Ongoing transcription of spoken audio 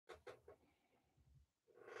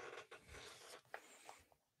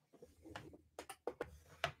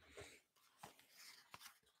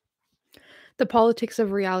The Politics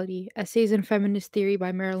of Reality, Essays in Feminist Theory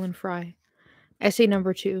by Marilyn Frye. Essay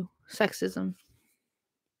number 2, Sexism.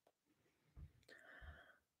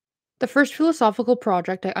 The first philosophical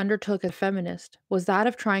project I undertook as a feminist was that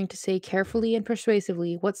of trying to say carefully and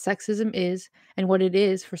persuasively what sexism is and what it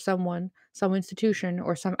is for someone, some institution,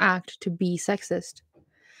 or some act to be sexist.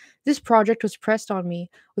 This project was pressed on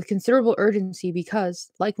me with considerable urgency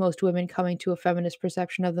because, like most women coming to a feminist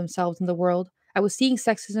perception of themselves in the world, I was seeing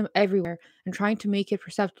sexism everywhere and trying to make it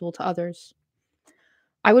perceptible to others.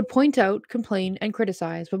 I would point out, complain, and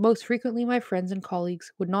criticize, but most frequently my friends and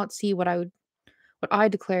colleagues would not see what I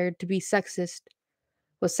declared to be sexist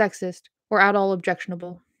or at all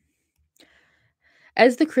objectionable.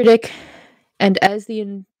 As the critic and as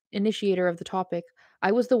the initiator of the topic,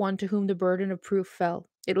 I was the one to whom the burden of proof fell.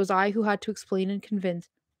 It was I who had to explain and convince.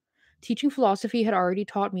 Teaching philosophy had already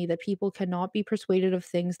taught me that people cannot be persuaded of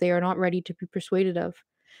things they are not ready to be persuaded of.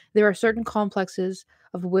 There are certain complexes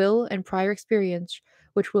of will and prior experience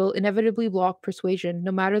which will inevitably block persuasion,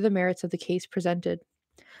 no matter the merits of the case presented.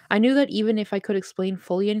 I knew that even if I could explain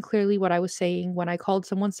fully and clearly what I was saying when I called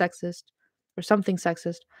someone sexist, or something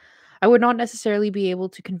sexist, I would not necessarily be able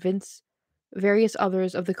to convince various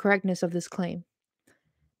others of the correctness of this claim.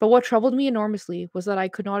 But what troubled me enormously was that I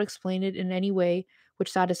could not explain it in any way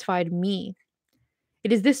which satisfied me.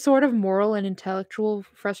 It is this sort of moral and intellectual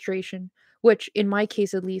frustration which, in my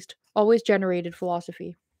case at least, always generated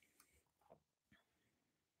philosophy.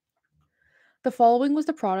 The following was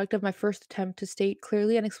the product of my first attempt to state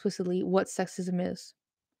clearly and explicitly what sexism is.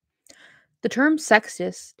 The term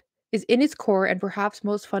sexist is in its core and perhaps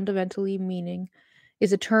most fundamentally meaning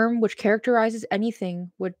is a term which characterizes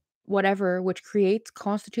anything whatever which creates,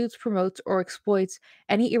 constitutes, promotes, or exploits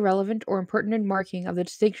any irrelevant or impertinent marking of the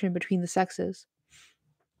distinction between the sexes.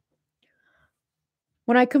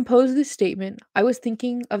 When I composed this statement, I was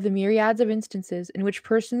thinking of the myriads of instances in which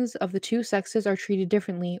persons of the two sexes are treated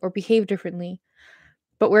differently or behave differently,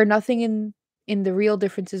 but where nothing in the real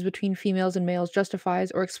differences between females and males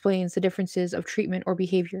justifies or explains the differences of treatment or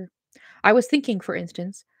behavior. I was thinking, for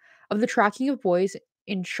instance, of the tracking of boys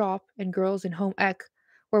in shop and girls in home ec,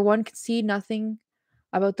 where one can see nothing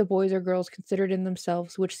about the boys or girls considered in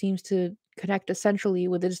themselves, which seems to connect essentially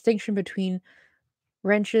with the distinction between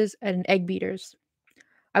wrenches and egg beaters.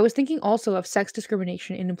 I was thinking also of sex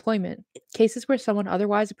discrimination in employment, cases where someone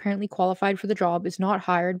otherwise apparently qualified for the job is not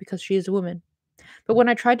hired because she is a woman. But when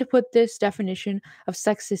I tried to put this definition of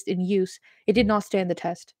sexist in use, it did not stand the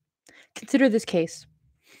test. Consider this case.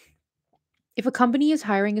 If a company is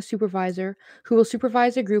hiring a supervisor who will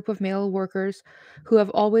supervise a group of male workers who have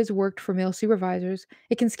always worked for male supervisors,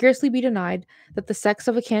 it can scarcely be denied that the sex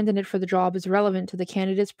of a candidate for the job is relevant to the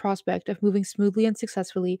candidate's prospect of moving smoothly and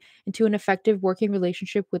successfully into an effective working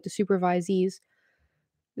relationship with the supervisees,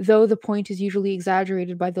 though the point is usually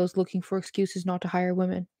exaggerated by those looking for excuses not to hire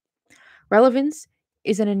women. Relevance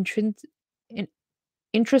is an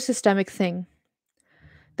intrasystemic thing.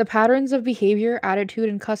 The patterns of behavior, attitude,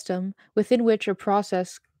 and custom within which a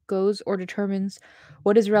process goes or determines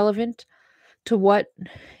what is relevant to what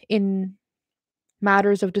in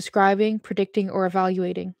matters of describing, predicting, or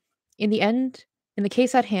evaluating. In the end, in the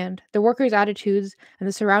case at hand, the workers' attitudes and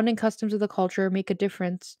the surrounding customs of the culture make a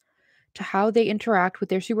difference to how they interact with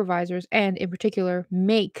their supervisors and, in particular,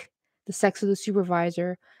 make the sex of the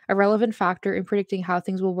supervisor a relevant factor in predicting how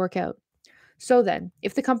things will work out. So then,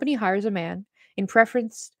 if the company hires a man in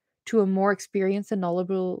preference to a more experienced and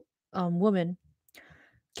knowledgeable woman,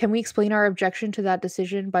 can we explain our objection to that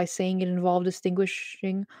decision by saying it involved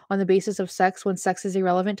distinguishing on the basis of sex when sex is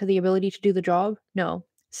irrelevant to the ability to do the job? No,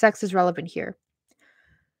 sex is relevant here.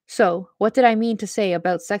 So, what did I mean to say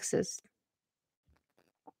about sexist?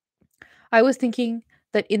 I was thinking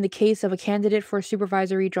that in the case of a candidate for a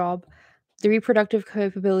supervisory job, the reproductive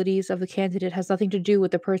capabilities of the candidate has nothing to do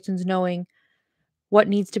with the person's knowing what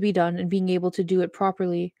needs to be done and being able to do it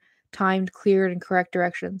properly, timed, clear, and correct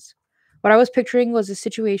directions. What I was picturing was a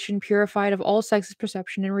situation purified of all sexist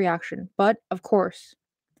perception and reaction. But, of course,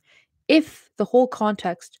 if the whole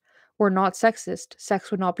context were not sexist,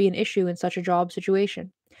 sex would not be an issue in such a job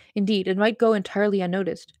situation. Indeed, it might go entirely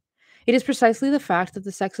unnoticed. It is precisely the fact that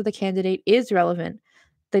the sex of the candidate is relevant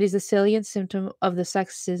that is the salient symptom of the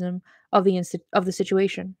sexism of the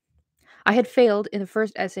situation. I had failed in the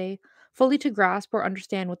first essay fully to grasp or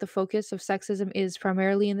understand what the focus of sexism is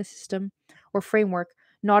primarily in the system or framework,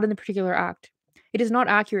 not in the particular act. It is not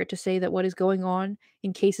accurate to say that what is going on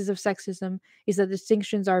in cases of sexism is that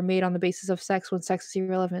distinctions are made on the basis of sex when sex is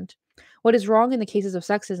irrelevant. What is wrong in the cases of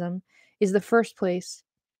sexism is in the first place,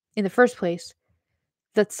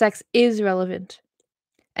 that sex is relevant,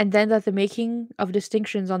 and then that the making of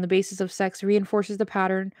distinctions on the basis of sex reinforces the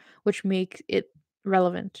pattern which makes it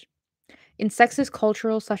relevant. In sexist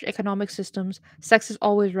cultural/economic systems, sex is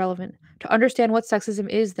always relevant. To understand what sexism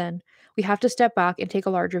is, then, we have to step back and take a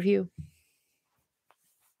larger view.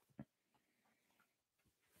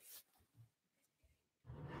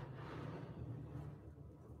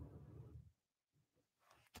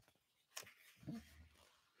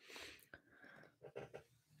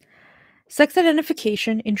 Sex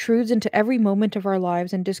identification intrudes into every moment of our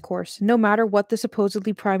lives and discourse, no matter what the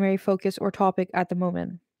supposedly primary focus or topic at the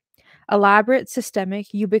moment. Elaborate,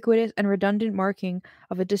 systemic, ubiquitous, and redundant marking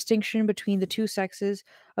of a distinction between the two sexes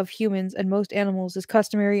of humans and most animals is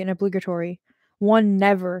customary and obligatory. One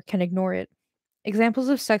never can ignore it. Examples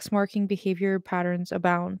of sex marking behavior patterns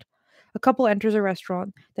abound. A couple enters a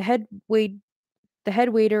restaurant. The head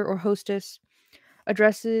waiter or hostess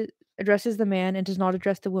addresses addresses the man and does not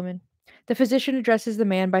address the woman. The physician addresses the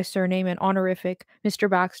man by surname and honorific, Mr.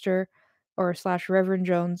 Baxter or slash Reverend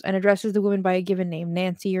Jones, and addresses the woman by a given name,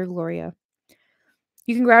 Nancy or Gloria.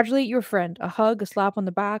 You congratulate your friend, a hug, a slap on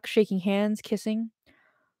the back, shaking hands, kissing.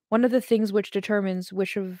 One of the things which determines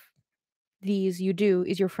which of these you do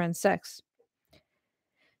is your friend's sex.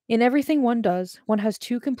 In everything one does, one has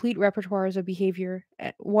two complete repertoires of behavior,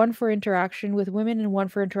 one for interaction with women and one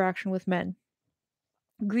for interaction with men.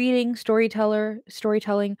 Greeting,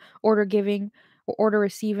 storytelling, order giving, or order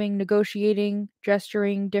receiving, negotiating,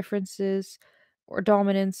 gesturing, differences, or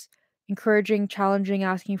dominance, encouraging, challenging,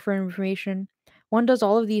 asking for information. One does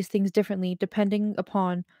all of these things differently depending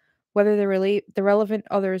upon whether the relevant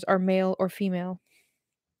others are male or female.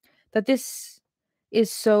 That this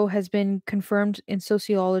is so has been confirmed in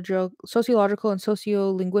sociological and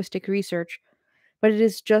sociolinguistic research, but it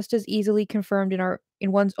is just as easily confirmed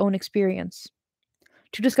in one's own experience.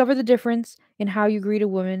 To discover the difference in how you greet a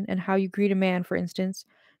woman and how you greet a man, for instance,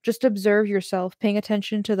 just observe yourself paying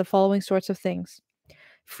attention to the following sorts of things: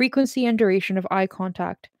 frequency and duration of eye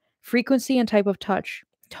contact, frequency and type of touch,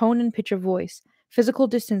 tone and pitch of voice, physical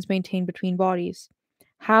distance maintained between bodies,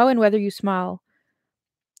 how and whether you smile,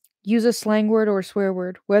 use a slang word or a swear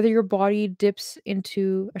word, whether your body dips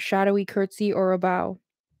into a shadowy curtsy or a bow.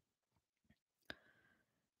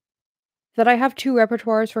 That I have two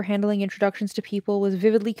repertoires for handling introductions to people was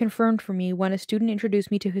vividly confirmed for me when a student introduced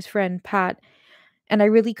me to his friend, Pat, and I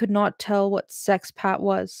really could not tell what sex Pat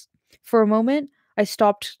was. For a moment, I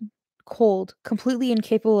stopped cold, completely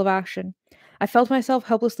incapable of action. I felt myself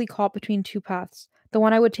helplessly caught between two paths, the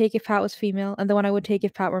one I would take if Pat was female, and the one I would take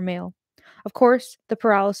if Pat were male. Of course, the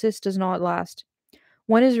paralysis does not last.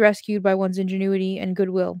 One is rescued by one's ingenuity and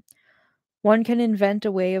goodwill. One can invent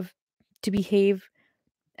a way of to behave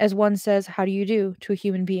as one says, "How do you do?" to a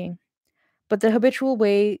human being. But the habitual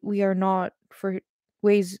ways are not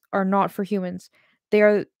for humans. They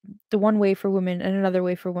are the one way for women and another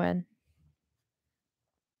way for men.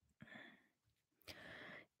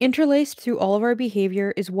 Interlaced through all of our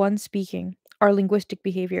behavior is one speaking, our linguistic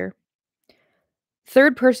behavior.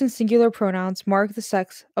 Third person singular pronouns mark the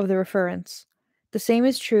sex of the referents. The same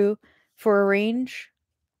is true for a range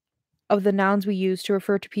of the nouns we use to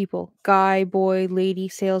refer to people: guy, boy, lady,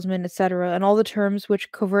 salesman, etc., and all the terms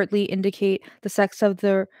which covertly indicate the sex of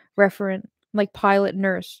the referent, like pilot,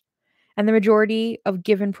 nurse, and the majority of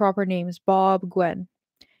given proper names: Bob, Gwen.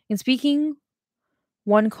 In speaking,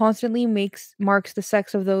 one constantly marks the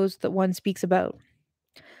sex of those that one speaks about.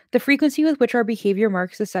 The frequency with which our behavior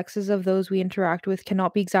marks the sexes of those we interact with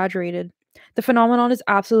cannot be exaggerated. The phenomenon is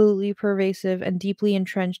absolutely pervasive and deeply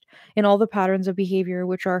entrenched in all the patterns of behavior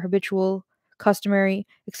which are habitual, customary,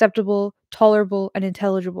 acceptable, tolerable, and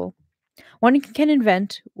intelligible. One can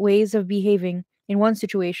invent ways of behaving in one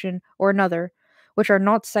situation or another which are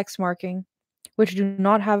not sex marking, which do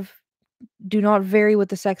not vary with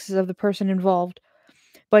the sexes of the person involved,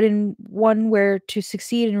 but in one where to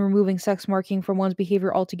succeed in removing sex marking from one's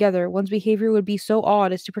behavior altogether, one's behavior would be so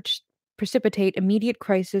odd as to precipitate immediate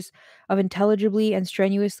crisis of intelligibly and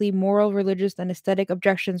strenuously moral, religious, and aesthetic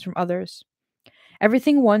objections from others.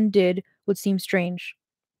 Everything one did would seem strange.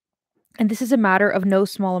 And this is a matter of no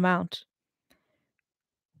small amount.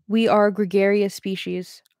 We are a gregarious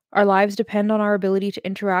species. Our lives depend on our ability to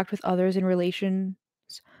interact with others in relations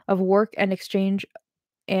of work and exchange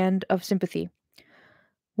and of sympathy.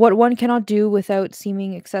 What one cannot do without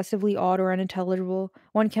seeming excessively odd or unintelligible,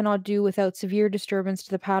 one cannot do without severe disturbance to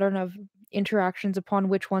the pattern of interactions upon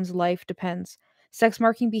which one's life depends. Sex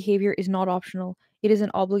marking behavior is not optional. It is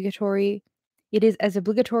as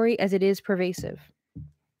obligatory as it is pervasive.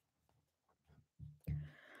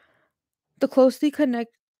 The closely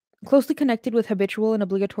connect Closely connected with habitual and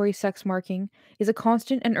obligatory sex marking is a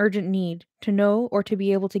constant and urgent need to know or to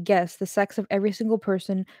be able to guess the sex of every single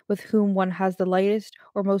person with whom one has the lightest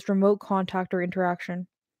or most remote contact or interaction.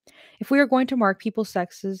 If we are going to mark people's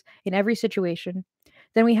sexes in every situation,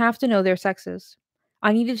 then we have to know their sexes.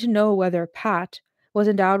 I needed to know whether Pat was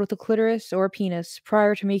endowed with a clitoris or a penis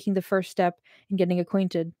prior to making the first step in getting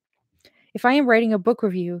acquainted. If I am writing a book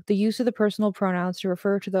review, the use of the personal pronouns to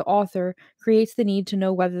refer to the author creates the need to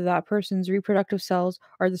know whether that person's reproductive cells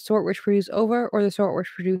are the sort which produce ova or the sort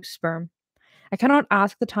which produce sperm. I cannot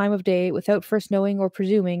ask the time of day without first knowing or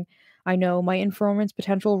presuming I know my informant's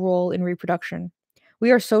potential role in reproduction.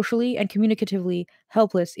 We are socially and communicatively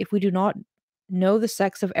helpless if we do not know the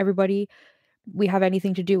sex of everybody we have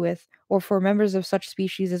anything to do with, or for members of such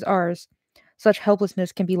species as ours. Such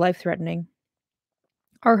helplessness can be life threatening.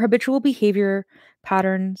 Our habitual behavior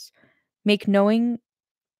patterns make knowing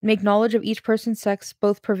make knowledge of each person's sex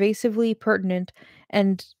both pervasively pertinent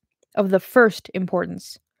and of the first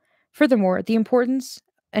importance. Furthermore, the importance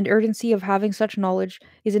and urgency of having such knowledge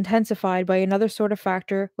is intensified by another sort of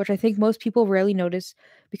factor which I think most people rarely notice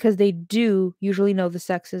because they do usually know the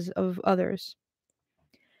sexes of others.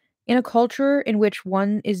 In a culture in which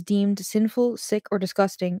one is deemed sinful, sick, or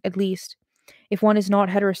disgusting, at least, if one is not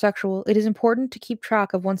heterosexual, it is important to keep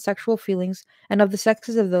track of one's sexual feelings and of the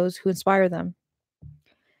sexes of those who inspire them.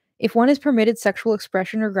 If one is permitted sexual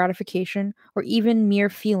expression or gratification, or even mere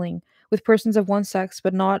feeling, with persons of one sex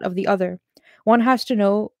but not of the other, one has to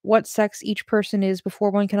know what sex each person is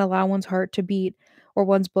before one can allow one's heart to beat or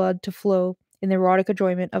one's blood to flow in the erotic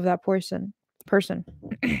enjoyment of that person.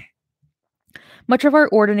 Much of our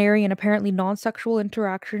ordinary and apparently non sexual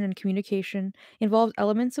interaction and communication involves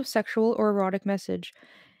elements of sexual or erotic message,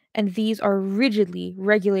 and these are rigidly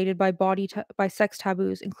regulated by by sex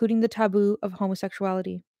taboos, including the taboo of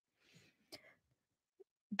homosexuality.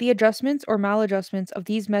 The adjustments or maladjustments of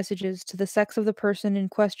these messages to the sex of the person in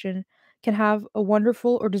question can have a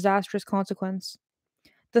wonderful or disastrous consequence.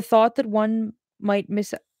 The thought that one might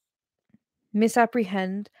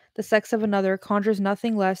misapprehend the sex of another conjures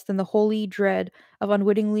nothing less than the holy dread of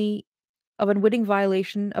unwitting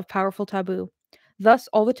violation of powerful taboo. Thus,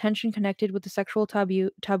 all the tension connected with the sexual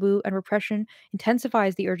taboo and repression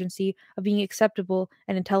intensifies the urgency of being acceptable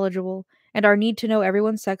and intelligible, and our need to know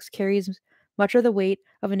everyone's sex carries much of the weight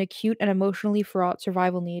of an acute and emotionally fraught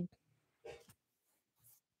survival need.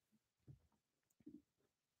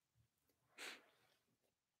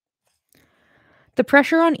 The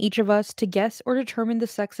pressure on each of us to guess or determine the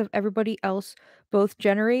sex of everybody else both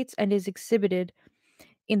generates and is exhibited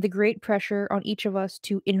in the great pressure on each of us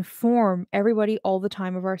to inform everybody all the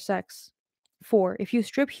time of our sex. 4. If you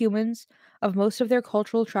strip humans of most of their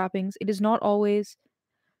cultural trappings, it is not always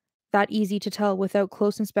that easy to tell without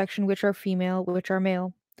close inspection which are female, which are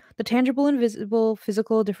male. The tangible and visible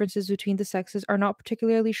physical differences between the sexes are not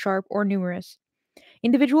particularly sharp or numerous.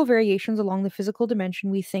 Individual variations along the physical dimension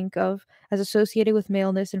we think of as associated with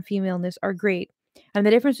maleness and femaleness are great, and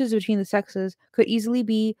the differences between the sexes could easily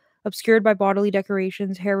be obscured by bodily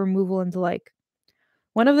decorations, hair removal, and the like.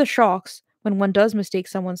 One of the shocks, when one does mistake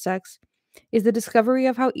someone's sex, is the discovery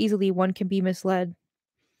of how easily one can be misled.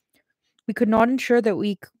 We could not ensure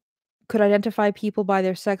that could identify people by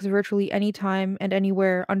their sex virtually any time and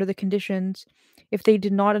anywhere under the conditions if they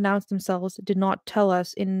did not announce themselves, did not tell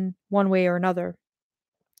us in one way or another.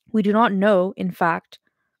 We do not know, in fact,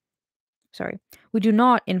 sorry, we do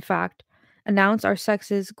not, in fact, announce our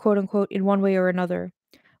sexes, quote unquote, in one way or another.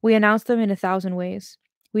 We announce them in 1,000 ways.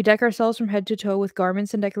 We deck ourselves from head to toe with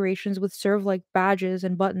garments and decorations which serve like badges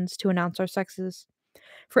and buttons to announce our sexes.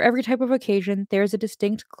 For every type of occasion, there is a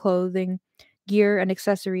distinct clothing, gear, and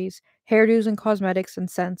accessories, hairdos and cosmetics and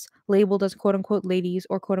scents, labeled as quote unquote ladies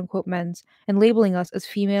or quote unquote men's, and labeling us as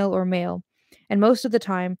female or male. And most of the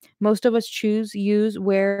time, most of us choose, use,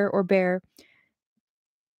 wear, or bear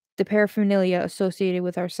the paraphernalia associated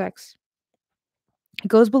with our sex. It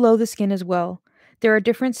goes below the skin as well. There are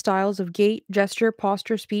different styles of gait, gesture,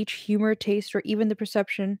 posture, speech, humor, taste, or even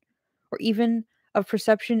of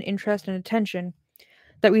perception, interest, and attention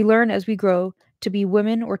that we learn as we grow to be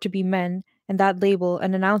women or to be men, and that label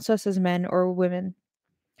and announce us as men or women.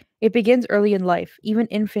 It begins early in life. Even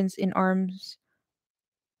infants in arms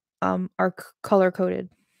are color coded.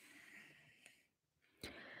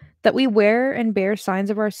 That we wear and bear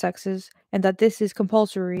signs of our sexes, and that this is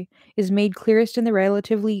compulsory, is made clearest in the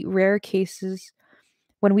relatively rare cases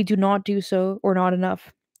when we do not do so or not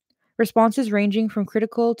enough. Responses ranging from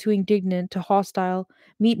critical to indignant to hostile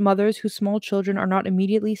meet mothers whose small children are not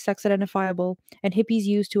immediately sex identifiable, and hippies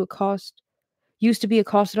used to be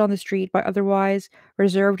accosted on the street by otherwise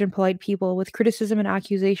reserved and polite people with criticism and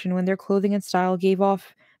accusation when their clothing and style gave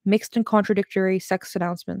off mixed and contradictory sex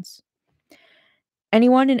announcements.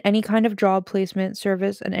 Anyone in any kind of job placement,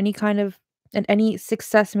 service, and any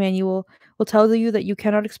success manual will tell you that you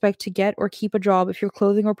cannot expect to get or keep a job if your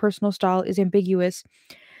clothing or personal style is ambiguous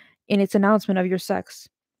in its announcement of your sex.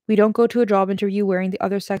 We don't go to a job interview wearing the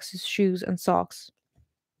other sex's shoes and socks.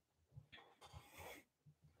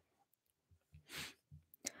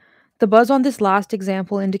 The buzz on this last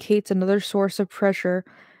example indicates another source of pressure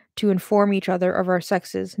to inform each other of our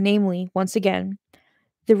sexes, namely, once again,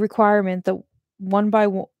 the requirement that one by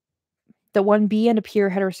one, that one be and appear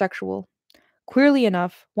heterosexual. Queerly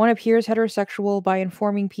enough, one appears heterosexual by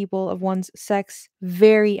informing people of one's sex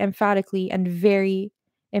very emphatically and very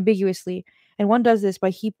ambiguously, and one does this by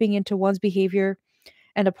heaping into one's behavior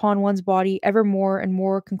and upon one's body ever more and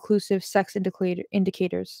more conclusive sex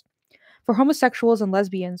indicators. For homosexuals and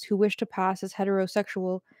lesbians who wish to pass as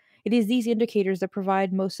heterosexual, it is these indicators that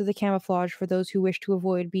provide most of the camouflage for those who wish to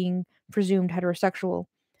avoid being presumed heterosexual.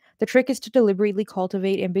 The trick is to deliberately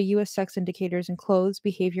cultivate ambiguous sex indicators in clothes,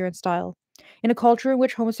 behavior, and style. In a culture in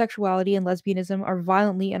which homosexuality and lesbianism are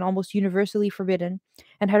violently and almost universally forbidden,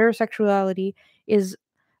 and heterosexuality is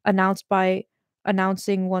announced by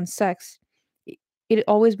announcing one's sex, it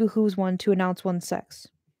always behooves one to announce one's sex.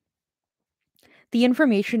 The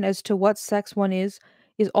information as to what sex one is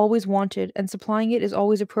always wanted, and supplying it is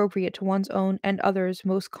always appropriate to one's own and others'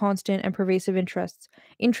 most constant and pervasive interest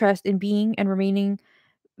in being and remaining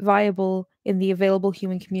viable in the available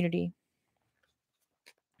human community.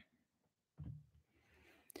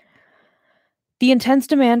 The intense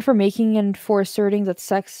demand for making and for asserting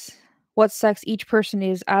what sex each person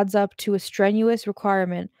is, adds up to a strenuous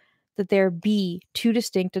requirement that there be two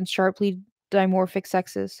distinct and sharply dimorphic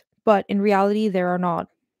sexes. But in reality, there are not.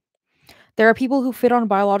 There are people who fit on a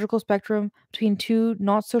biological spectrum between two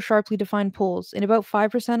not so sharply defined poles. In about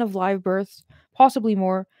 5% of live births, possibly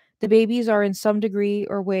more, the babies are in some degree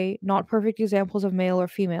or way not perfect examples of male or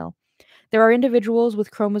female. There are individuals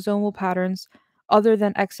with chromosomal patterns other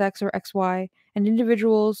than XX or XY, and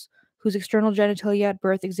individuals whose external genitalia at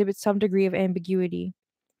birth exhibit some degree of ambiguity.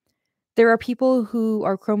 There are people who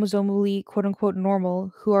are chromosomally quote unquote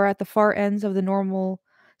normal, who are at the far ends of the normal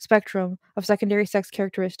spectrum of secondary sex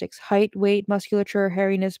characteristics: height, weight, musculature,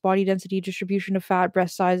 hairiness, body density, distribution of fat,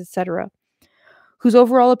 breast size, etc., whose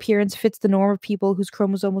overall appearance fits the norm of people whose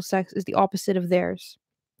chromosomal sex is the opposite of theirs.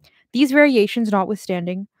 These variations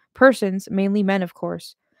notwithstanding, persons, mainly men of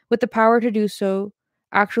course, with the power to do so,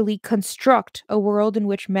 actually construct a world in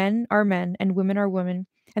which men are men and women are women,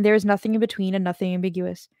 and there is nothing in between and nothing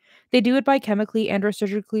ambiguous. They do it by chemically and or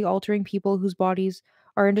surgically altering people whose bodies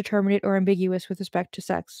are indeterminate or ambiguous with respect to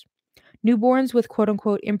sex. Newborns with quote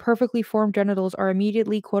unquote imperfectly formed genitals are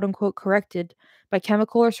immediately quote unquote corrected by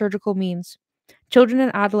chemical or surgical means. Children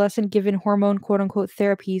and adolescents given hormone quote unquote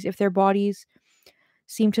therapies if their bodies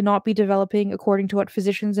seem to not be developing according to what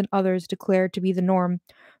physicians and others declare to be the norm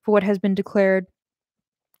for what has been declared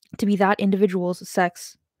to be that individual's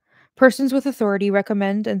sex. Persons with authority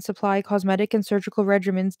recommend and supply cosmetic and surgical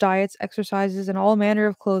regimens, diets, exercises, and all manner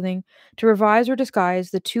of clothing to revise or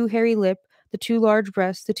disguise the too hairy lip, the too large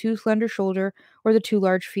breast, the too slender shoulder, or the too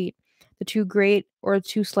large feet, the too great or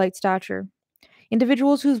too slight stature.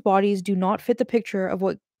 Individuals whose bodies do not fit the picture of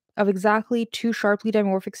exactly two sharply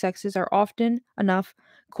dimorphic sexes are often enough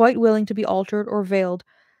quite willing to be altered or veiled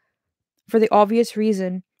for the obvious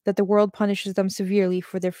reason that the world punishes them severely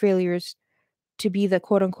for their failures to be the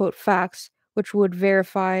quote unquote facts which would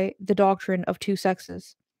verify the doctrine of two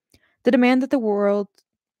sexes. The demand that the world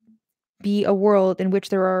be a world in which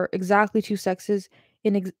there are exactly two sexes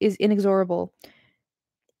is inexorable,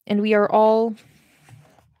 and we are all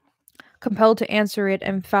compelled to answer it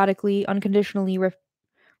emphatically, unconditionally,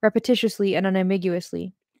 repetitiously, and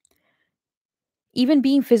unambiguously. Even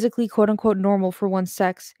being physically quote unquote normal for one's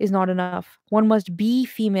sex is not enough. One must be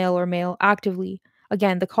female or male actively.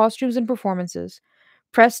 Again, the costumes and performances.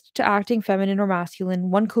 Pressed to acting feminine or masculine,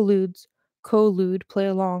 one collude, play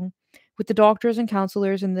along, with the doctors and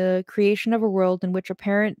counselors in the creation of a world in which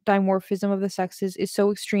apparent dimorphism of the sexes is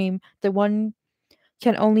so extreme that one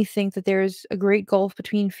can only think that there is a great gulf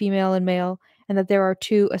between female and male, and that there are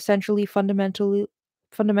two essentially fundamentally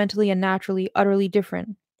and naturally utterly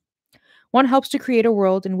different. One helps to create a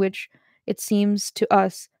world in which it seems to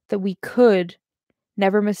us that we could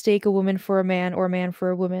never mistake a woman for a man or a man for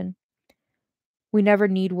a woman. We never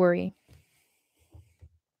need worry.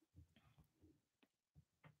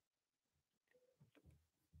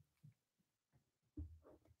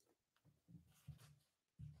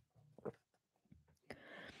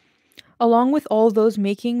 Along with all those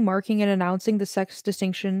making, marking, and announcing the sex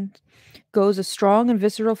distinction goes a strong and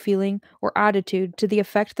visceral feeling or attitude to the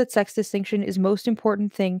effect that sex distinction is most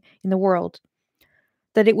important thing in the world,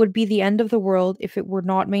 that it would be the end of the world if it were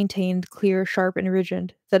not maintained clear, sharp, and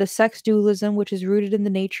rigid, that a sex dualism which is rooted in the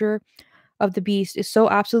nature of the beast is so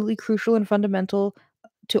absolutely crucial and fundamental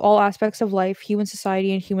to all aspects of life, human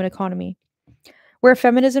society, and human economy. Where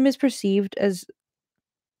feminism is perceived as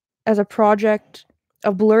a project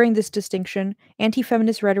of blurring this distinction, anti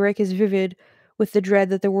feminist rhetoric is vivid with the dread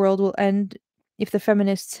that the world will end if the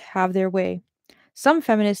feminists have their way. Some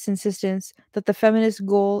feminists' insistence that the feminist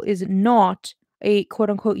goal is not a quote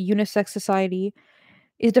unquote unisex society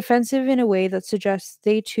is defensive in a way that suggests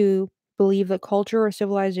they too believe that culture or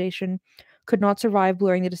civilization could not survive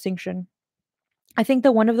blurring the distinction. I think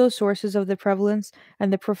that one of those sources of the prevalence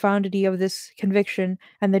and the profundity of this conviction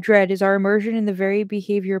and the dread is our immersion in the very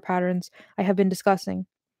behavior patterns I have been discussing.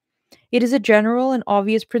 It is a general and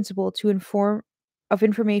obvious principle to inform of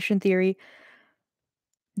information theory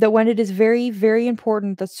that when it is very, very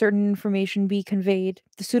important that certain information be conveyed,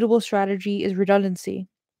 the suitable strategy is redundancy.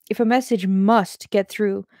 If a message must get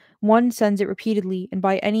through, one sends it repeatedly and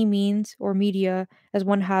by any means or media as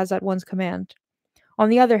one has at one's command. On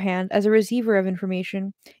the other hand, as a receiver of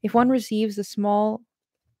information, if one receives the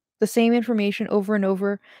same information over and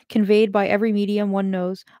over, conveyed by every medium one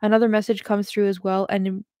knows, another message comes through as well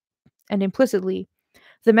and implicitly.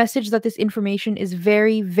 The message that this information is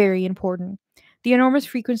very, very important. The enormous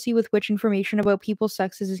frequency with which information about people's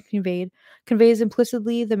sexes is conveyed conveys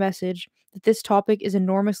implicitly the message that this topic is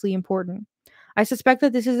enormously important. I suspect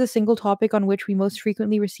that this is the single topic on which we most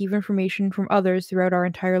frequently receive information from others throughout our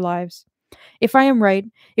entire lives. If I am right,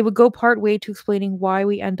 it would go part way to explaining why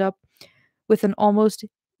we end up with an almost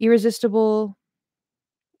irresistible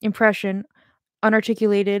impression,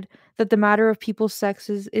 unarticulated, that the matter of people's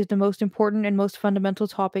sexes is the most important and most fundamental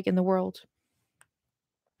topic in the world.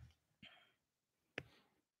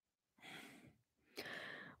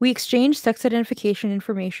 We exchange sex identification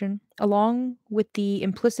information along with the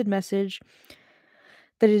implicit message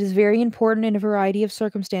that it is very important in a variety of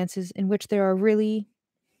circumstances in which there are really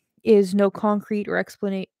is no concrete or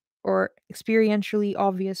experientially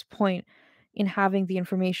obvious point in having the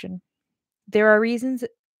information. There are reasons,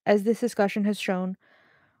 as this discussion has shown,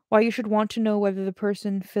 why you should want to know whether the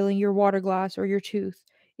person filling your water glass or your tooth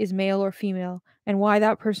is male or female, and why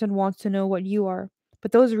that person wants to know what you are.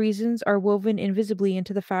 But those reasons are woven invisibly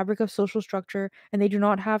into the fabric of social structure, and they do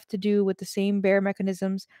not have to do with the same bare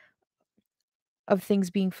mechanisms of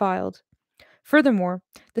things being filed. Furthermore,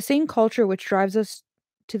 the same culture which drives us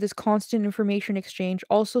to this constant information exchange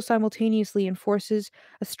also simultaneously enforces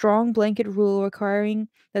a strong blanket rule requiring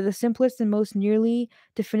that the simplest and most nearly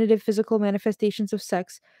definitive physical manifestations of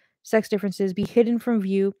sex differences be hidden from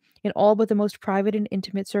view in all but the most private and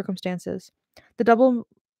intimate circumstances. The double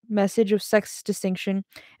message of sex distinction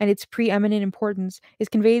and its preeminent importance is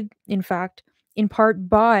conveyed, in fact, in part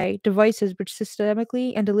by devices which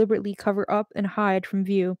systematically and deliberately cover up and hide from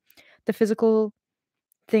view the physical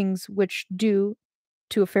things which do,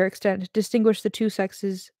 to a fair extent, distinguish the two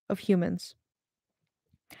sexes of humans.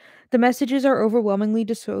 The messages are overwhelmingly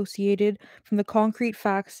dissociated from the concrete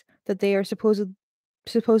facts that they are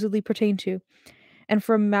supposedly pertain to, and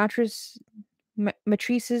from matrices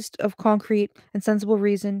of concrete and sensible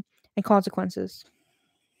reason and consequences.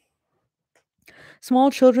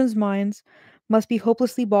 Small children's minds must be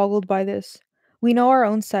hopelessly boggled by this. We know our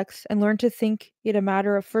own sex and learn to think it a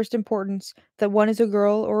matter of first importance that one is a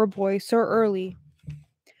girl or a boy so early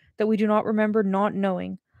that we do not remember not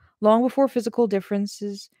knowing, long before physical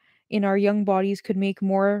differences in our young bodies could make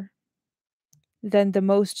more than the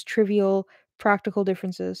most trivial practical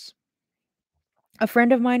differences. A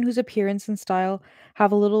friend of mine whose appearance and style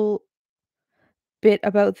have a little bit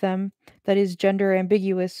about them that is gender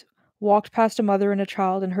ambiguous walked past a mother and a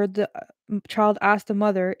child and heard the child ask the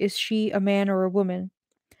mother, "Is she a man or a woman?"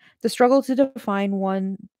 The struggle to define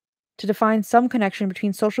some connection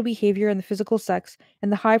between social behavior and the physical sex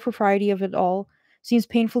and the high propriety of it all seems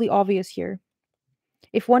painfully obvious here.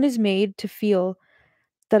 If one is made to feel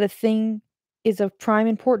that a thing is of prime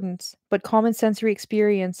importance, but common sensory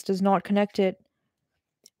experience does not connect it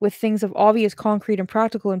with things of obvious concrete and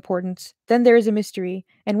practical importance, then there is a mystery,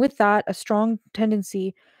 and with that a strong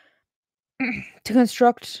tendency to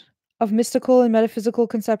construct of mystical and metaphysical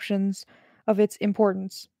conceptions of its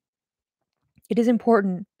importance. It is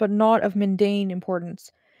important, but not of mundane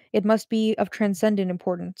importance. It must be of transcendent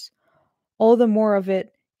importance. All the more of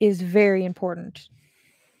it is very important.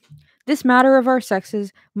 This matter of our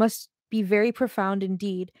sexes must be very profound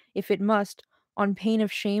indeed, if it must, on pain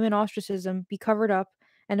of shame and ostracism, be covered up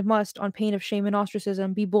and must, on pain of shame and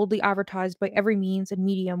ostracism, be boldly advertised by every means and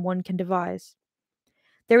medium one can devise.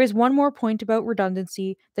 There is one more point about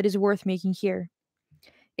redundancy that is worth making here.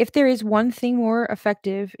 If there is one thing more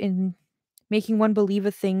effective in making one believe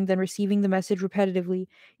a thing than receiving the message repetitively,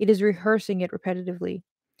 it is rehearsing it repetitively.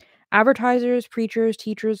 Advertisers, preachers,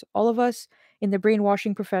 teachers, all of us in the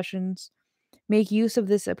brainwashing professions make use of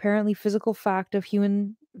this apparently physical fact of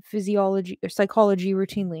human physiology or psychology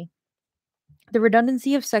routinely. The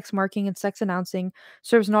redundancy of sex marking and sex announcing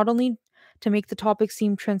serves not only to make the topic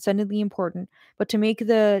seem transcendently important, but to make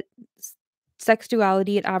the sex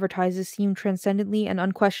duality it advertises seem transcendently and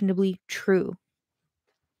unquestionably true.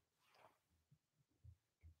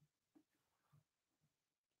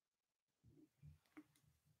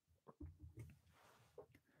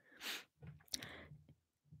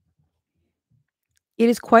 It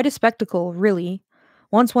is quite a spectacle, really,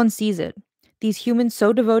 once one sees it. These humans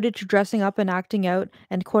so devoted to dressing up and acting out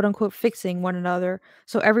and quote unquote fixing one another,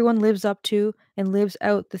 so everyone lives up to and lives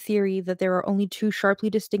out the theory that there are only two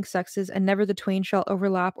sharply distinct sexes and never the twain shall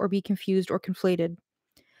overlap or be confused or conflated.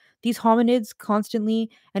 These hominids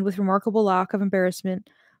constantly and with remarkable lack of embarrassment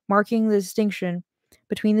marking the distinction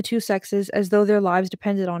between the two sexes as though their lives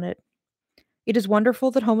depended on it. It is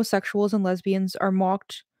wonderful that homosexuals and lesbians are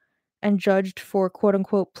mocked and judged for quote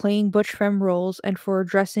unquote playing butch femme roles and for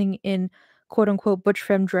dressing in quote unquote butch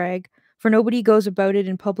femme drag, for nobody goes about it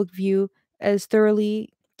in public view as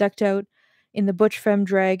thoroughly decked out in the butch femme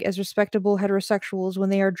drag as respectable heterosexuals when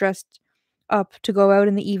they are dressed up to go out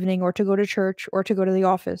in the evening or to go to church or to go to the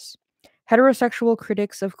office. Heterosexual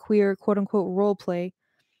critics of queer quote unquote role play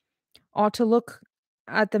ought to look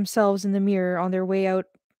at themselves in the mirror on their way out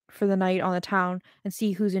for the night on the town and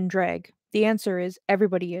see who's in drag. The answer is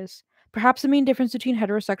everybody is. Perhaps the main difference between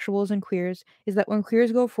heterosexuals and queers is that when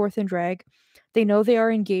queers go forth in drag, they know they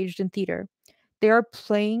are engaged in theater. They are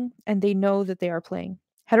playing and they know that they are playing.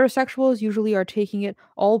 Heterosexuals usually are taking it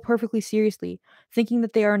all perfectly seriously, thinking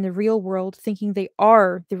that they are in the real world, thinking they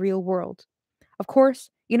are the real world. Of course,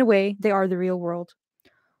 in a way, they are the real world.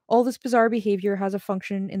 All this bizarre behavior has a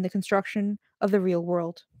function in the construction of the real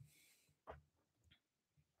world.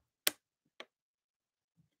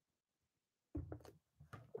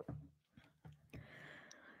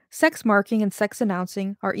 Sex marking and sex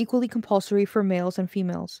announcing are equally compulsory for males and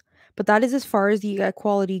females, but that is as far as the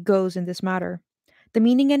equality goes in this matter. The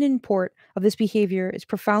meaning and import of this behavior is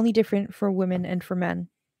profoundly different for women and for men.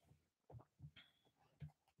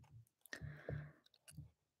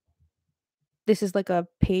 This is like a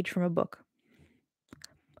page from a book.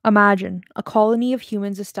 Imagine a colony of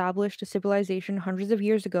humans established a civilization hundreds of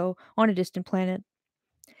years ago on a distant planet.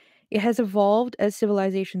 It has evolved as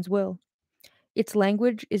civilizations will. Its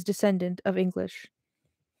language is descendant of English.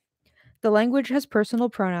 The language has personal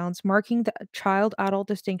pronouns marking the child adult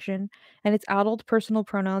distinction, and its adult personal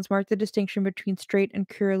pronouns mark the distinction between straight and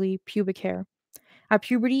curly pubic hair. At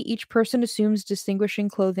puberty, each person assumes distinguishing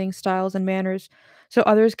clothing styles and manners so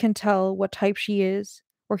others can tell what type she is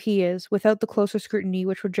or he is without the closer scrutiny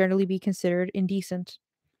which would generally be considered indecent.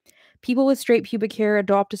 People with straight pubic hair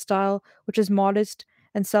adopt a style which is modest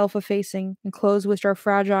and self effacing, and clothes which are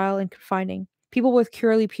fragile and confining. People with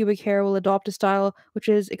curly pubic hair will adopt a style which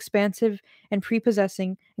is expansive and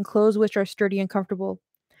prepossessing, and clothes which are sturdy and comfortable.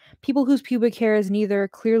 People whose pubic hair is neither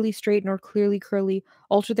clearly straight nor clearly curly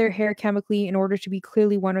alter their hair chemically in order to be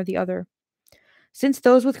clearly one or the other. Since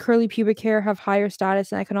those with curly pubic hair have higher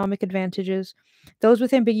status and economic advantages, those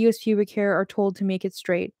with ambiguous pubic hair are told to make it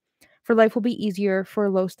straight. For life will be easier for a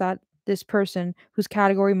low status person whose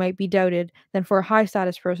category might be doubted than for a high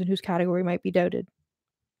status person whose category might be doubted.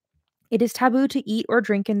 It is taboo to eat or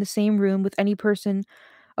drink in the same room with any person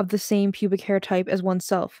of the same pubic hair type as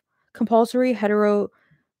oneself. Compulsory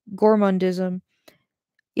heterogourmandism,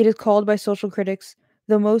 it is called by social critics,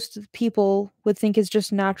 though most people would think is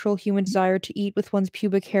just natural human desire to eat with one's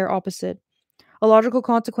pubic hair opposite. A logical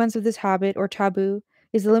consequence of this habit or taboo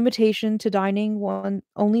is the limitation to dining one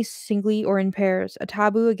only singly or in pairs, a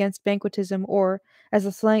taboo against banquetism or, as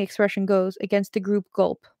the slang expression goes, against the group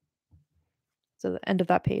gulp. So the end of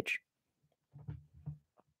that page.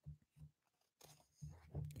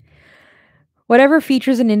 Whatever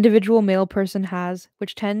features an individual male person has,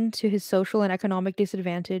 which tend to his social and economic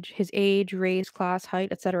disadvantage, his age, race, class, height,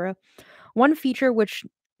 etc., one feature which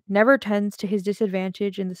never tends to his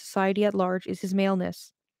disadvantage in the society at large is his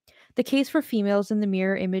maleness. The case for females in the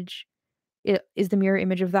mirror image is the mirror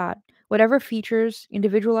image of that. Whatever features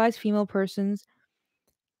individualized female persons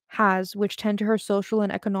has, which tend to her social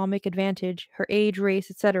and economic advantage, her age, race,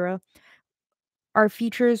 etc., are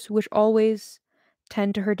features which always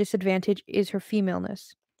tend to her disadvantage is her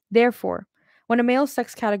femaleness. Therefore, When a male's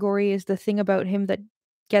sex category is the thing about him that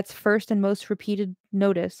gets first and most repeated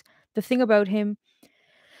notice, the thing about him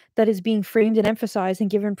that is being framed and emphasized and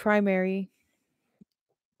given primary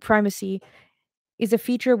primacy is a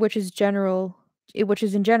feature which is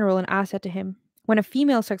in general an asset to him. When a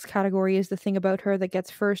female sex category is the thing about her that gets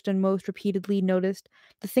first and most repeatedly noticed,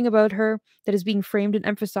 the thing about her that is being framed and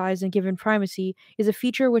emphasized and given primacy is a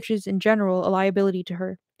feature which is in general a liability to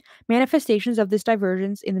her. Manifestations of this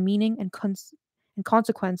divergence in the meaning and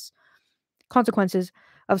consequences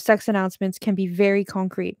of sex announcements can be very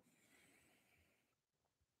concrete.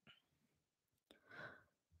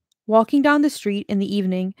 Walking down the street in the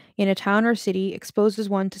evening in a town or city exposes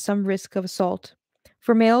one to some risk of assault.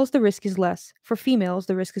 For males, the risk is less. For females,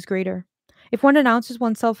 the risk is greater. If one announces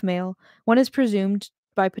oneself male, one is presumed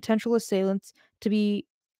by potential assailants to be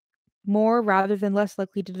more rather than less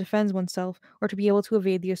likely to defend oneself or to be able to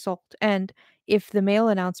evade the assault, and, if the male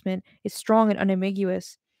announcement is strong and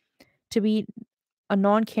unambiguous, to be a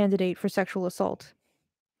non candidate for sexual assault.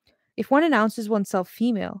 If one announces oneself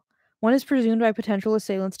female, one is presumed by potential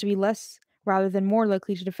assailants to be less rather than more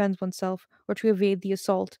likely to defend oneself or to evade the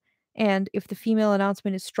assault, and, if the female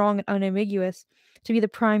announcement is strong and unambiguous, to be the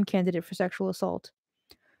prime candidate for sexual assault.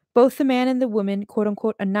 Both the man and the woman, quote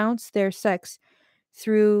unquote, announce their sex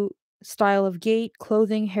through style of gait,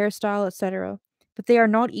 clothing, hairstyle, etc., but they are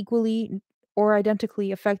not equally or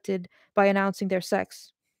identically affected by announcing their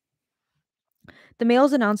sex. The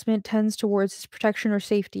male's announcement tends towards his protection or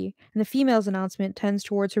safety, and the female's announcement tends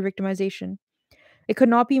towards her victimization. It could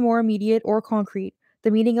not be more immediate or concrete. The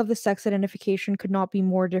meaning of the sex identification could not be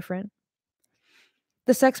more different.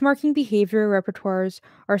 The sex marking behavior repertoires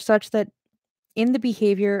are such that in the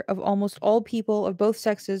behavior of almost all people of both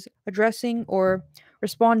sexes addressing or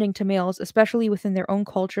responding to males, especially within their own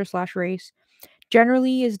culture/race,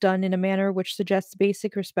 generally is done in a manner which suggests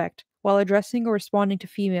basic respect, while addressing or responding to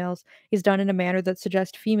females is done in a manner that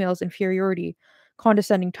suggests females' inferiority,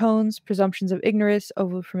 condescending tones, presumptions of ignorance,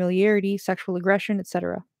 over familiarity, sexual aggression,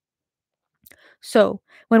 etc. So,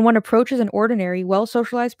 when one approaches an ordinary, well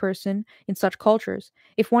socialized person in such cultures,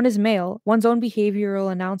 if one is male, one's own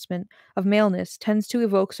behavioral announcement of maleness tends to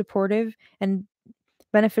evoke supportive and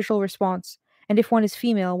beneficial response, and if one is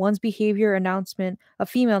female, one's behavior announcement of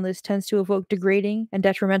femaleness tends to evoke degrading and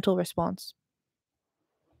detrimental response.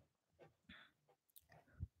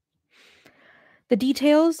 The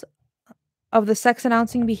details of the sex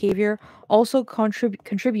announcing behavior also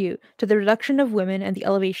contribute to the reduction of women and the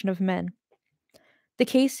elevation of men. The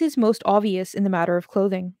case is most obvious in the matter of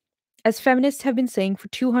clothing. As feminists have been saying for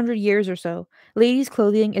 200 years or so, ladies'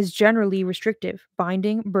 clothing is generally restrictive,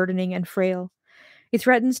 binding, burdening, and frail. It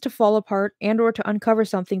threatens to fall apart and or to uncover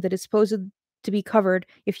something that is supposed to be covered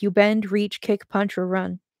if you bend, reach, kick, punch, or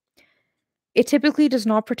run. It typically does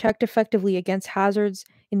not protect effectively against hazards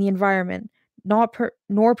in the environment, nor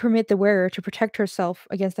permit the wearer to protect herself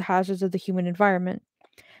against the hazards of the human environment.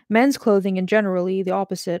 Men's clothing is generally the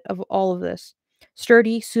opposite of all of this: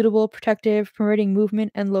 sturdy, suitable, protective, permitting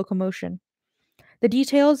movement and locomotion. The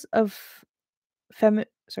details of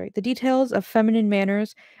the details of feminine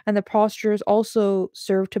manners and the postures also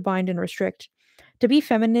serve to bind and restrict. To be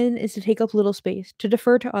feminine is to take up little space, to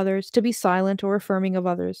defer to others, to be silent or affirming of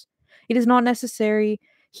others. It is not necessary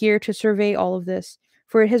here to survey all of this,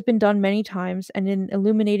 for it has been done many times and in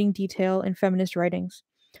illuminating detail in feminist writings.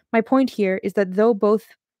 My point here is that though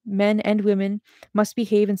both men and women must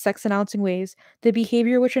behave in sex announcing ways, the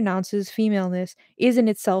behavior which announces femaleness is in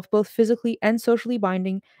itself both physically and socially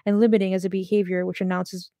binding and limiting as a behavior which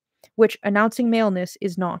announcing maleness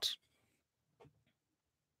is not.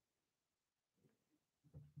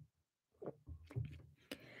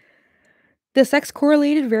 The sex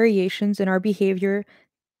correlated variations in our behavior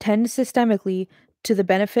tend systemically to the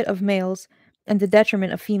benefit of males and the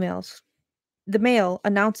detriment of females. The male,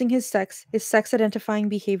 announcing his sex identifying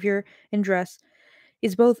behavior in dress,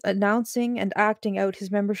 is both announcing and acting out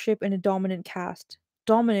his membership in a dominant caste,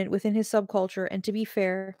 dominant within his subculture, and to be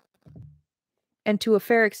fair, and to a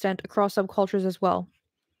fair extent across subcultures as well.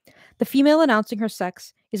 The female announcing her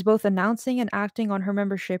sex is both announcing and acting on her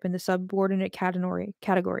membership in the subordinate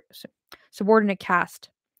caste.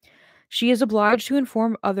 She is obliged to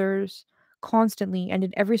inform others constantly and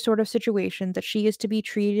in every sort of situation that she is to be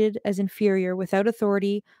treated as inferior, without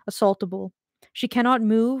authority, assaultable. She cannot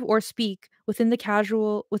move or speak within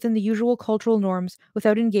the usual cultural norms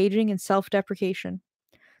without engaging in self-deprecation.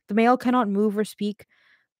 The male cannot move or speak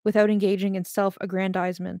without engaging in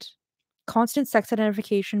self-aggrandizement. Constant sex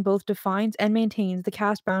identification both defines and maintains the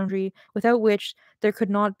caste boundary without which there could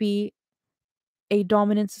not be a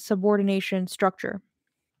dominance subordination structure.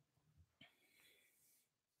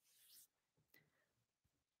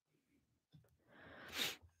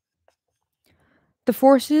 The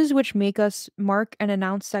forces which make us mark and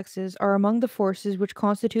announce sexes are among the forces which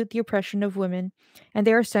constitute the oppression of women, and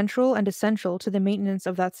they are central and essential to the maintenance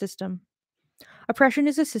of that system. Oppression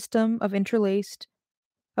is a system of interrelated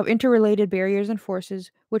barriers and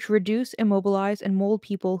forces which reduce, immobilize, and mold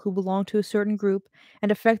people who belong to a certain group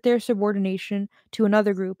and affect their subordination to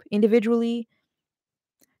another group, individually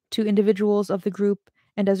to individuals of the group,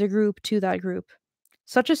 and as a group to that group.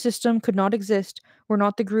 Such a system could not exist were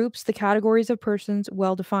not the groups, the categories of persons,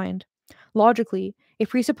 well defined. Logically, it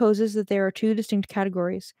presupposes that there are two distinct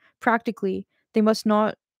categories. Practically, they must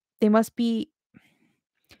be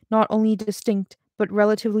not only distinct but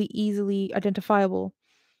relatively easily identifiable.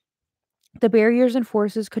 The barriers and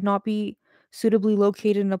forces could not be suitably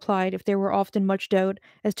located and applied if there were often much doubt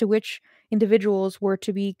as to which individuals were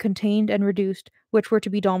to be contained and reduced, which were to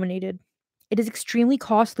be dominated. It is extremely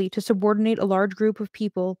costly to subordinate a large group of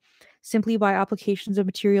people simply by applications of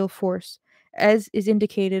material force, as is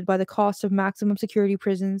indicated by the cost of maximum security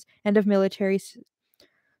prisons and of military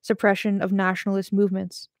suppression of nationalist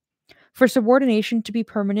movements. For subordination to be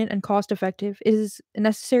permanent and cost effective, it is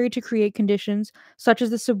necessary to create conditions such as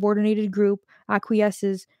the subordinated group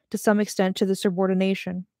acquiesces to some extent to the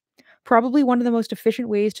subordination. Probably one of the most efficient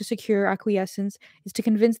ways to secure acquiescence is to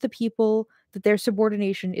convince the people that their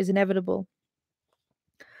subordination is inevitable.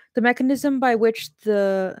 The mechanism by which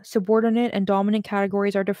the subordinate and dominant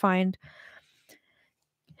categories are defined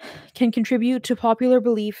can contribute to popular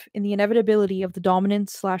belief in the inevitability of the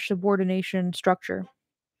dominance/subordination structure.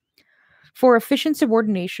 For efficient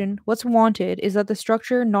subordination, what's wanted is that the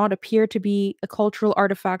structure not appear to be a cultural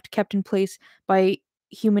artifact kept in place by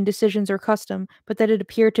human decisions or custom, but that it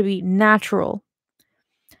appear to be natural,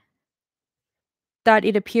 that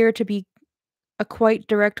it appear to be a quite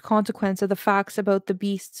direct consequence of the facts about the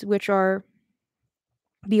beasts which are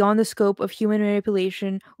beyond the scope of human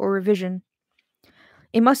manipulation or revision.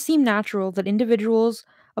 It must seem natural that individuals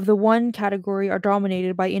of the one category are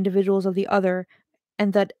dominated by individuals of the other,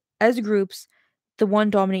 and that as groups, the one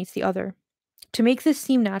dominates the other. To make this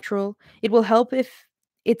seem natural, it will help if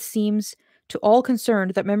it seems to all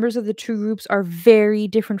concerned that members of the two groups are very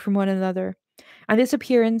different from one another, and this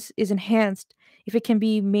appearance is enhanced if it can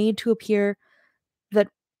be made to appear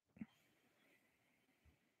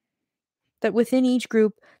that within each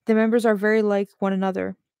group the members are very like one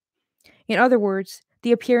another. In other words,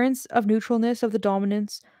 the appearance of neutralness of the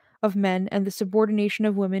dominance of men and the subordination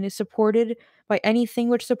of women is supported by anything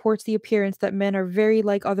which supports the appearance that men are very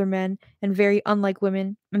like other men and very unlike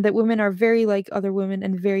women, and that women are very like other women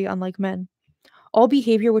and very unlike men. All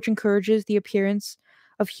behavior which encourages the appearance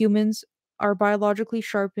of humans are biologically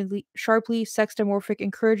sharply sexdomorphic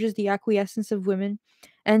encourages the acquiescence of women,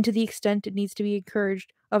 and to the extent it needs to be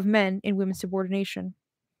encouraged, of men in women's subordination.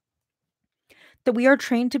 That we are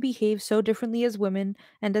trained to behave so differently as women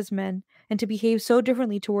and as men, and to behave so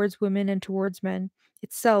differently towards women and towards men,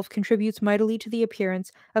 itself contributes mightily to the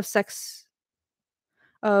appearance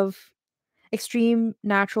of extreme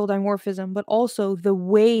natural dimorphism, but also the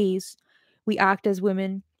ways we act as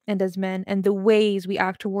women and as men, and the ways we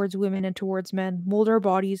act towards women and towards men, mold our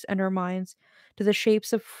bodies and our minds to the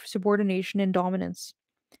shapes of subordination and dominance.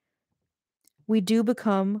 We do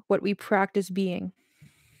become what we practice being.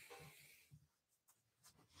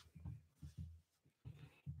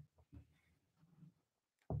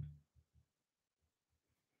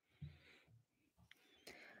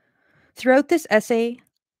 Throughout this essay,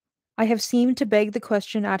 I have seemed to beg the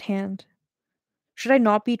question at hand. Should I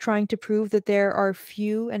not be trying to prove that there are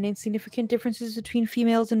few and insignificant differences between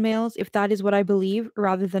females and males if that is what I believe,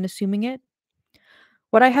 rather than assuming it?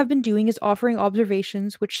 What I have been doing is offering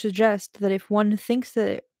observations which suggest that if one thinks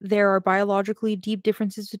that there are biologically deep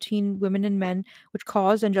differences between women and men which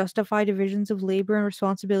cause and justify divisions of labor and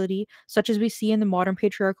responsibility, such as we see in the modern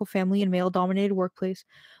patriarchal family and male dominated workplace,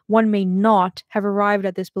 one may not have arrived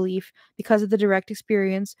at this belief because of the direct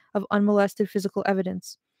experience of unmolested physical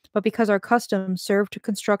evidence, but because our customs serve to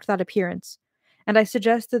construct that appearance. And I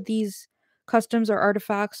suggest that these customs are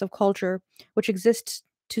artifacts of culture which exist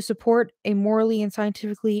to support a morally and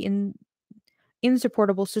scientifically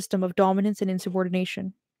insupportable system of dominance and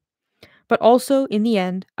insubordination. But also, in the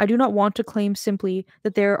end, I do not want to claim simply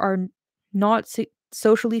that there are not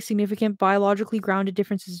socially significant, biologically grounded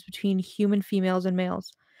differences between human females and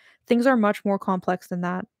males. Things are much more complex than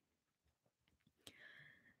that.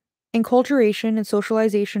 Enculturation and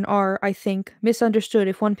socialization are, I think, misunderstood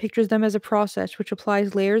if one pictures them as a process which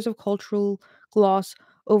applies layers of cultural gloss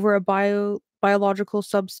over a biological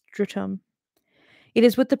substratum. It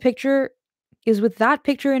is with the picture is with that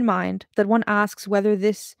picture in mind that one asks whether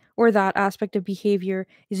this or that aspect of behavior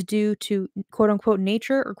is due to quote unquote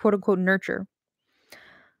nature or quote unquote nurture.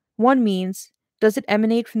 One means, does it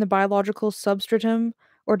emanate from the biological substratum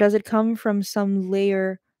or does it come from some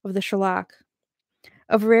layer of the shellac?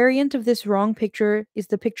 A variant of this wrong picture is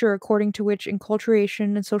the picture according to which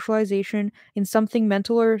enculturation and socialization in something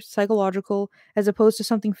mental or psychological as opposed to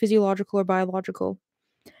something physiological or biological.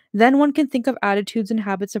 Then one can think of attitudes and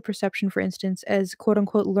habits of perception, for instance, as quote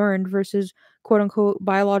unquote learned versus quote unquote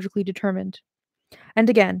biologically determined. And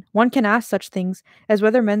again, one can ask such things as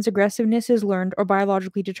whether men's aggressiveness is learned or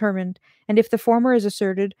biologically determined, and if the former is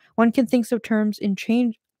asserted, one can think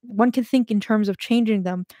in terms of changing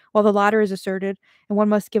them, while the latter is asserted, and one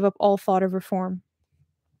must give up all thought of reform.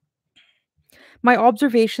 My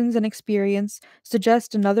observations and experience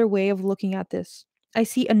suggest another way of looking at this. I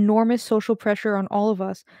see enormous social pressure on all of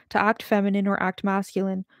us to act feminine or act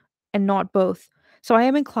masculine, and not both. So I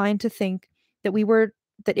am inclined to think that we were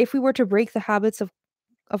that if we were to break the habits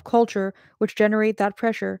of culture which generate that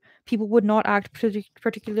pressure, people would not act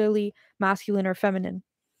particularly masculine or feminine.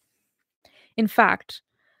 In fact,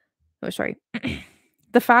 oh, sorry.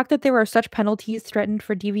 The fact that there are such penalties threatened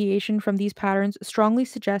for deviation from these patterns strongly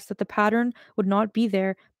suggests that the pattern would not be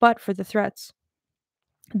there but for the threats.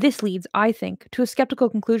 This leads, I think, to a skeptical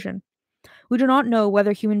conclusion. We do not know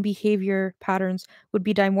whether human behavior patterns would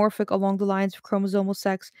be dimorphic along the lines of chromosomal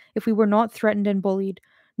sex if we were not threatened and bullied,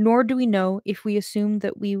 nor do we know if we assume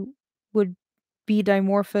that we would be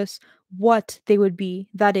dimorphous what they would be,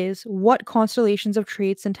 that is, what constellations of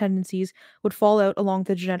traits and tendencies would fall out along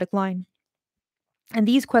the genetic line. And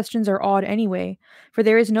these questions are odd anyway, for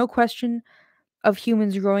there is no question of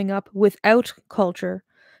humans growing up without culture.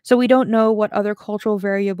 So we don't know what other cultural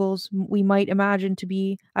variables we might imagine to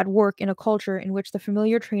be at work in a culture in which the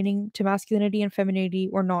familiar training to masculinity and femininity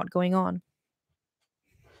were not going on.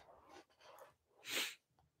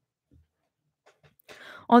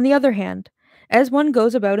 On the other hand, as one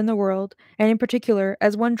goes about in the world, and in particular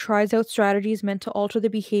as one tries out strategies meant to alter the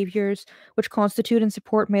behaviors which constitute and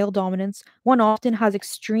support male dominance, one often has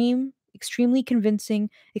extremely convincing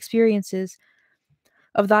experiences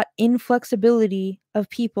of that inflexibility of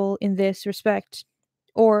people in this respect,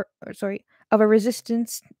 of a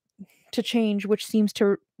resistance to change which seems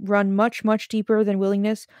to run much, much deeper than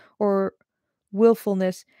willingness or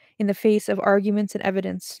willfulness in the face of arguments and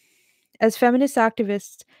evidence. As feminist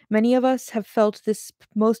activists, many of us have felt this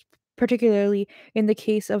most particularly in the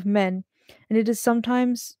case of men, and it has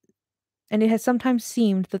sometimes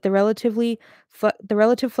seemed that the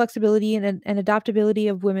relative flexibility and adaptability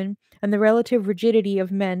of women and the relative rigidity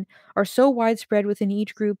of men are so widespread within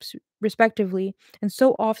each group respectively and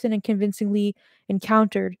so often and convincingly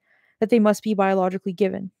encountered that they must be biologically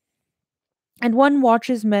given. And one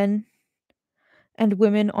watches men and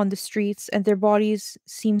women on the streets and their bodies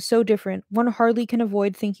seem so different, one hardly can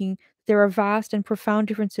avoid thinking there are vast and profound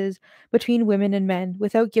differences between women and men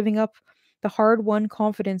without giving up the hard won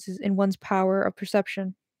confidences in one's power of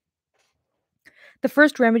perception. The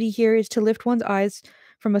first remedy here is to lift one's eyes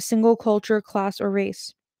from a single culture, class, or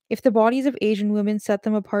race. If the bodies of Asian women set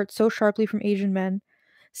them apart so sharply from Asian men,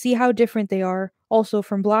 see how different they are also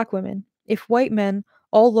from black women. If white men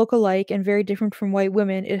all look alike and very different from white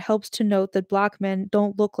women, it helps to note that black men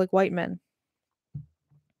don't look like white men.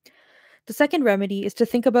 The second remedy is to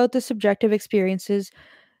think about the subjective experiences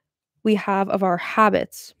we have of our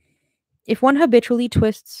habits. If one habitually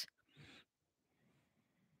twists,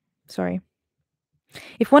 sorry,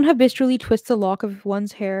 if one habitually twists a lock of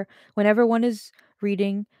one's hair whenever one is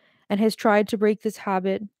reading and has tried to break this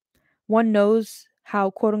habit, one knows how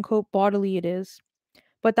quote unquote bodily it is,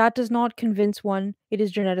 but that does not convince one it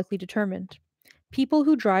is genetically determined. People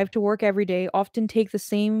who drive to work every day often take the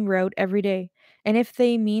same route every day, and if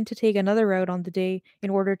they mean to take another route on the day in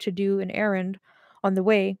order to do an errand on the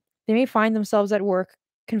way, they may find themselves at work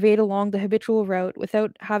conveyed along the habitual route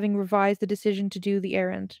without having revised the decision to do the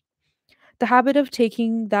errand. The habit of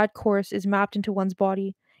taking that course is mapped into one's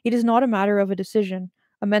body. It is not a matter of a decision,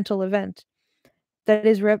 a mental event, that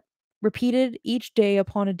is repeated each day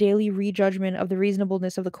upon a daily rejudgment of the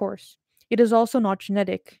reasonableness of the course. It is also not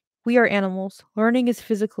genetic. We are animals. Learning is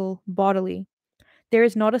physical, bodily. There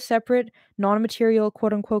is not a separate, non material,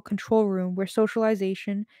 quote unquote, control room where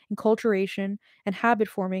socialization, enculturation, and habit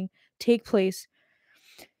forming take place,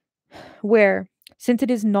 where, since it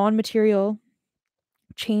is non material,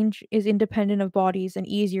 change is independent of bodies and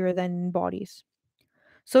easier than in bodies.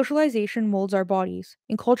 Socialization molds our bodies.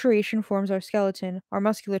 Enculturation forms our skeleton, our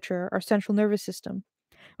musculature, our central nervous system.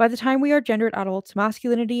 By the time we are gendered adults,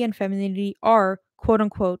 masculinity and femininity are, quote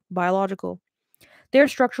unquote, biological. They are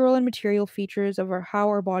structural and material features of how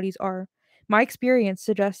our bodies are. My experience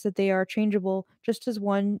suggests that they are changeable just as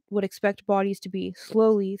one would expect bodies to be,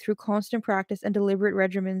 slowly through constant practice and deliberate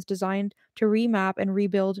regimens designed to remap and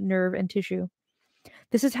rebuild nerve and tissue.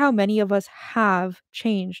 This is how many of us have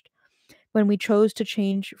changed when we chose to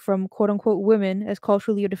change from quote unquote women as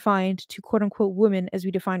culturally defined to quote unquote women as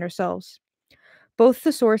we define ourselves. Both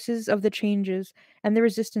the sources of the changes and the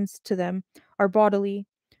resistance to them are bodily,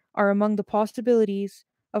 are among the possibilities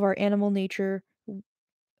of our animal nature,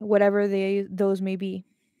 whatever those may be.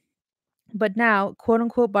 But now, quote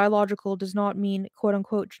unquote biological does not mean quote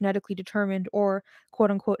unquote genetically determined or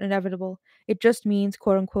quote unquote inevitable. It just means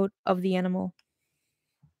quote unquote of the animal.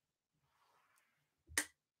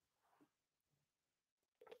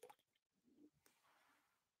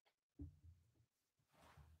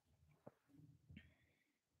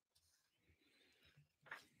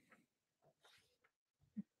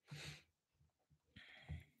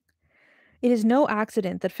 It is no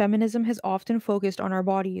accident that feminism has often focused on our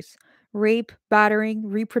bodies. Rape, battering,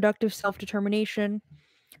 reproductive self determination,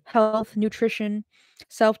 health, nutrition,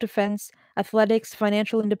 self defense, athletics,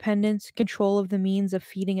 financial independence, control of the means of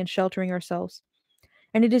feeding and sheltering ourselves.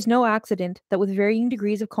 And it is no accident that with varying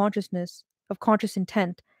degrees of consciousness, of conscious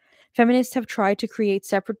intent, feminists have tried to create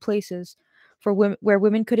separate places for women, where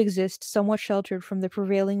women could exist somewhat sheltered from the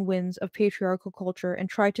prevailing winds of patriarchal culture and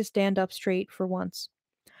try to stand up straight for once.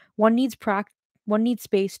 One needs one needs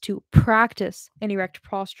space to practice an erect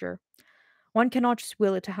posture. One cannot just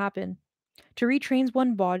will it to happen. To retrain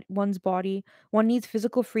one's body, one needs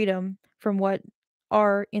physical freedom from what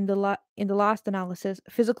are, in the last analysis,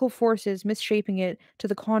 physical forces misshaping it to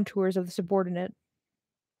the contours of the subordinate.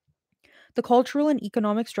 The cultural and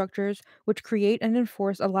economic structures which create and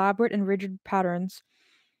enforce elaborate and rigid patterns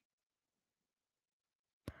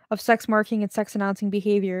of sex marking and sex announcing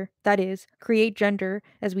behavior, that is, create gender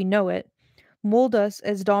as we know it, mold us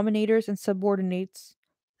as dominators and subordinates.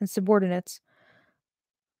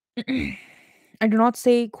 I do not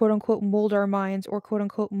say quote unquote mold our minds or quote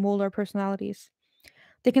unquote mold our personalities.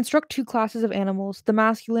 They construct two classes of animals, the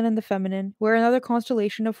masculine and the feminine, where another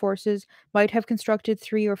constellation of forces might have constructed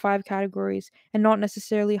three or five categories and not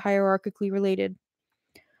necessarily hierarchically related,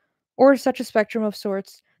 or such a spectrum of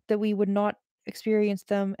sorts that we would not experience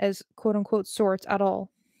them as quote unquote sorts at all.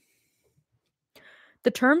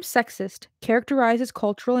 The term sexist characterizes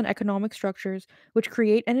cultural and economic structures which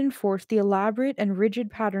create and enforce the elaborate and rigid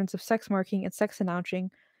patterns of sex marking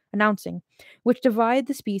and announcing, which divide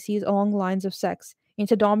the species along lines of sex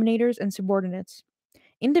into dominators and subordinates.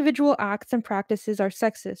 Individual acts and practices are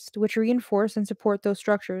sexist, which reinforce and support those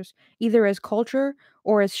structures, either as culture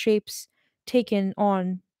or as shapes taken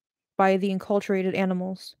on by the enculturated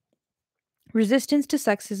animals. Resistance to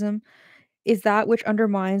sexism is that which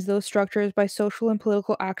undermines those structures by social and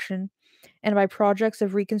political action and by projects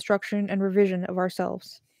of reconstruction and revision of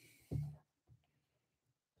ourselves.